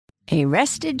A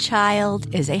rested child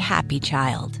is a happy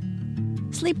child.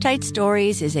 Sleep Tight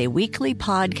Stories is a weekly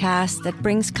podcast that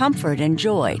brings comfort and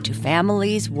joy to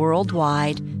families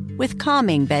worldwide with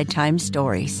calming bedtime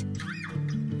stories.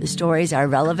 The stories are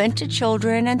relevant to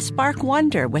children and spark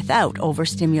wonder without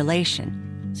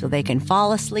overstimulation, so they can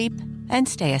fall asleep and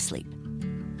stay asleep.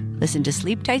 Listen to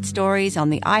Sleep Tight Stories on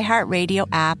the iHeartRadio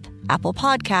app, Apple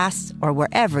Podcasts, or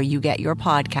wherever you get your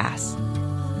podcasts.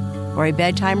 For a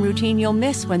bedtime routine you'll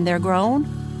miss when they're grown,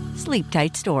 Sleep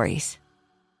Tight Stories.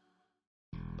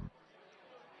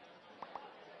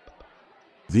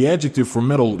 The adjective for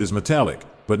metal is metallic,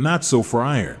 but not so for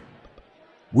iron,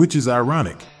 which is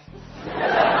ironic.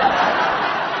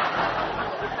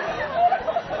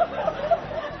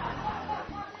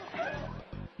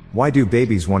 Why do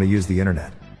babies want to use the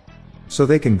internet? So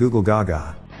they can Google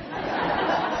Gaga.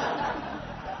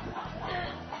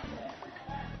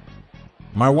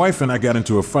 My wife and I got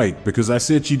into a fight because I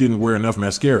said she didn't wear enough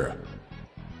mascara.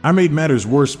 I made matters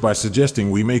worse by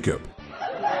suggesting we make up.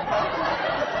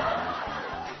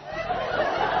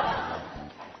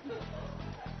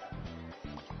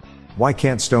 Why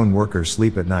can't stone workers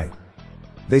sleep at night?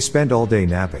 They spend all day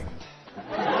napping.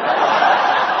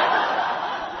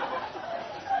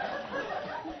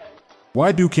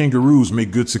 Why do kangaroos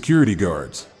make good security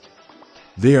guards?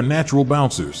 They are natural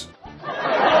bouncers.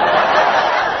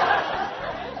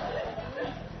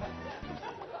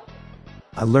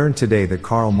 I learned today that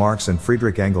Karl Marx and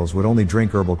Friedrich Engels would only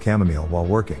drink herbal chamomile while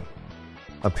working.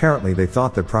 Apparently they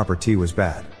thought that proper tea was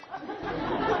bad.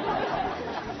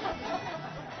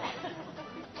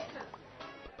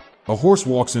 A horse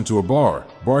walks into a bar.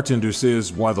 Bartender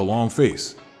says, "Why the long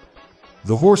face?"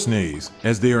 The horse neighs,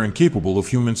 as they are incapable of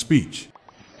human speech.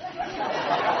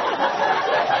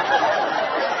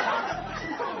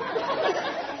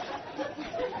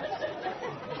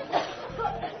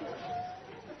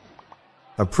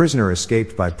 A prisoner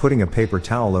escaped by putting a paper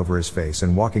towel over his face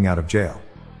and walking out of jail.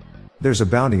 There's a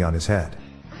bounty on his head.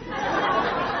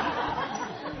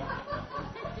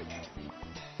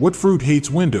 What fruit hates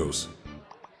windows?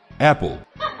 Apple.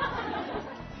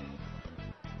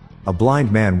 A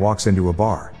blind man walks into a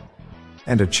bar.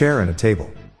 And a chair and a table.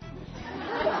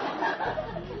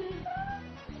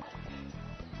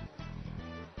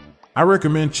 I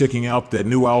recommend checking out that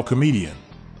new owl comedian.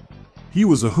 He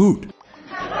was a hoot.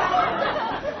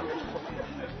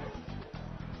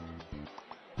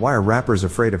 Why are rappers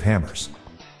afraid of hammers?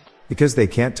 Because they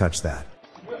can't touch that.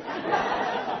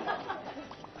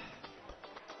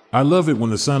 I love it when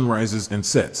the sun rises and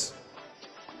sets.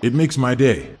 It makes my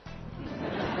day.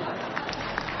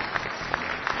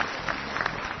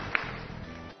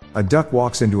 A duck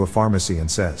walks into a pharmacy and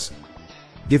says,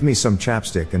 "Give me some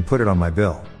chapstick and put it on my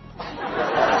bill."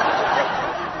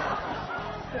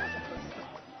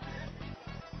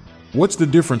 What's the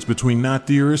difference between not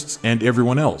theorists and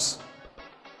everyone else?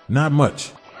 Not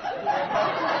much.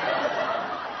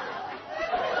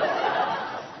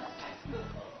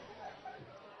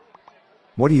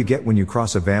 What do you get when you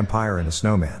cross a vampire and a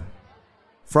snowman?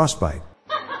 Frostbite.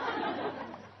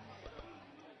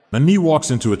 A Ni walks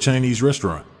into a Chinese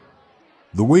restaurant.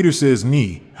 The waiter says,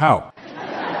 "Ni, how?"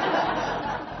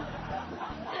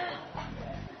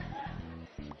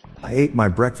 I ate my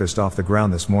breakfast off the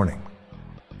ground this morning.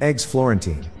 Eggs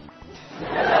Florentine.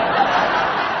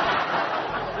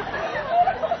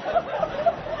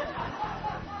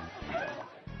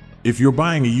 If you're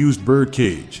buying a used bird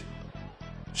cage,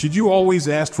 should you always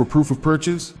ask for proof of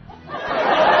purchase?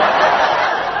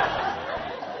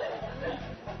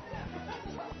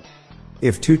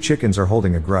 If two chickens are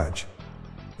holding a grudge,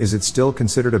 is it still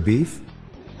considered a beef?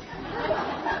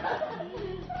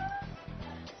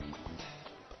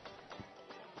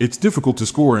 It's difficult to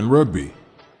score in rugby,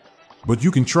 but you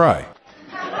can try.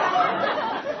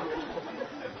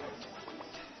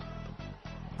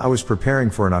 I was preparing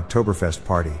for an Oktoberfest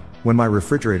party when my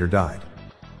refrigerator died.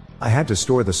 I had to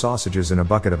store the sausages in a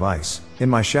bucket of ice in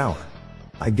my shower.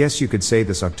 I guess you could say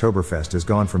this Oktoberfest has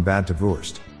gone from bad to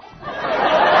Wurst.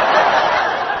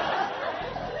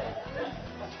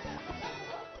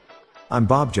 I'm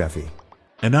Bob Jeffy.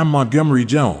 And I'm Montgomery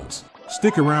Jones.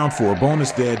 Stick around for a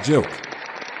bonus dad joke.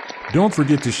 Don't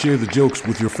forget to share the jokes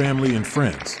with your family and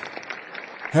friends.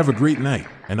 Have a great night,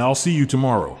 and I'll see you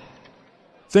tomorrow.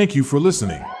 Thank you for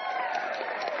listening.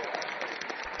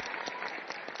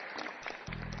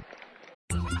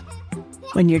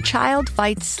 When your child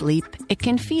fights sleep, it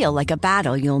can feel like a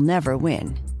battle you'll never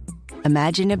win.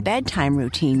 Imagine a bedtime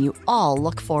routine you all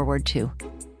look forward to,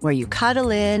 where you cuddle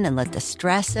in and let the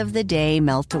stress of the day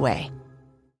melt away.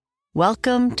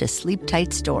 Welcome to Sleep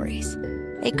Tight Stories,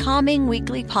 a calming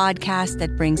weekly podcast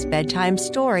that brings bedtime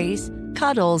stories,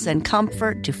 cuddles, and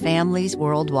comfort to families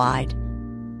worldwide.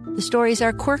 The stories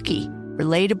are quirky,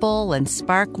 relatable, and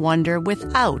spark wonder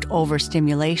without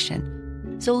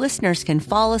overstimulation, so listeners can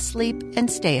fall asleep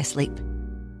and stay asleep.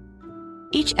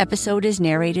 Each episode is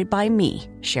narrated by me,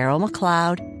 Cheryl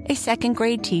McLeod, a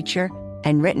second-grade teacher,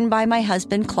 and written by my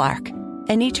husband, Clark,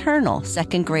 an eternal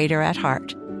second grader at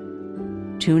heart.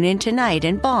 Tune in tonight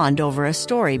and bond over a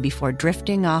story before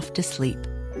drifting off to sleep.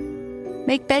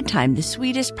 Make bedtime the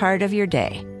sweetest part of your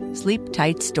day. Sleep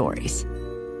Tight Stories.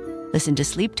 Listen to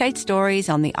Sleep Tight Stories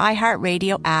on the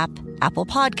iHeartRadio app, Apple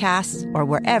Podcasts, or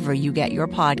wherever you get your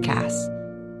podcasts.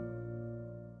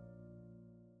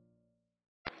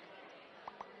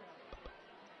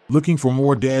 Looking for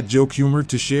more dad joke humor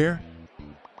to share?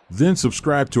 Then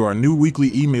subscribe to our new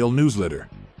weekly email newsletter.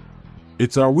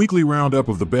 It's our weekly roundup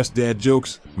of the best dad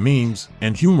jokes, memes,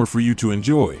 and humor for you to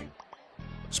enjoy.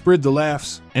 Spread the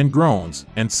laughs and groans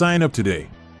and sign up today.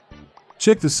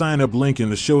 Check the sign up link in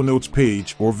the show notes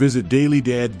page or visit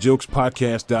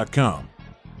dailydadjokespodcast.com.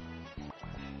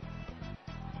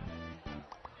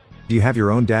 Do you have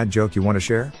your own dad joke you want to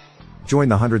share? Join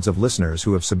the hundreds of listeners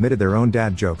who have submitted their own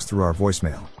dad jokes through our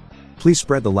voicemail. Please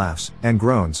spread the laughs and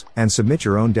groans and submit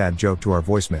your own dad joke to our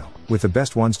voicemail, with the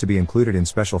best ones to be included in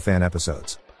special fan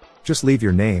episodes. Just leave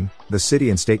your name, the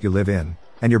city and state you live in,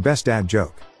 and your best dad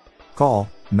joke. Call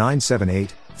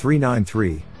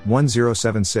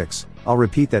 978-393-1076. I'll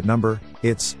repeat that number,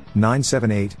 it's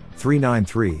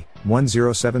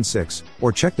 978-393-1076,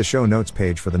 or check the show notes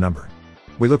page for the number.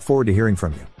 We look forward to hearing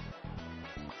from you.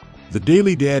 The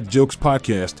Daily Dad Jokes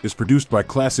podcast is produced by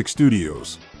Classic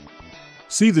Studios.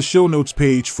 See the show notes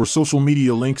page for social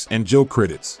media links and joke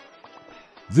credits.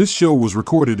 This show was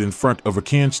recorded in front of a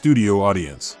canned studio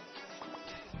audience.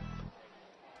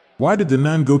 Why did the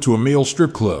nun go to a male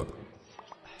strip club?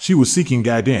 She was seeking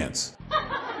guidance.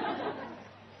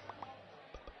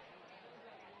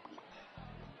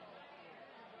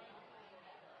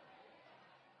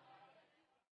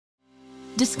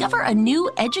 Discover a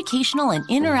new educational and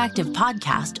interactive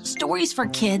podcast, Stories for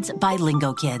Kids by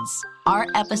Lingo Kids. Our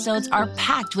episodes are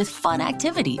packed with fun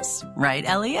activities. Right,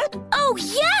 Elliot? Oh,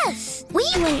 yes! We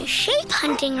went shape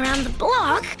hunting around the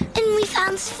block, and we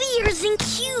found spheres and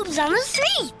cubes on the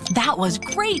street. That was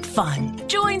great fun.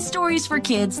 Join Stories for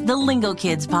Kids, the Lingo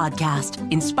Kids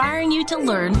podcast, inspiring you to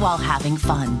learn while having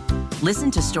fun.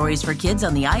 Listen to Stories for Kids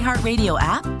on the iHeartRadio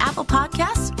app, Apple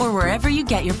Podcasts, or wherever you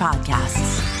get your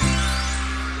podcasts.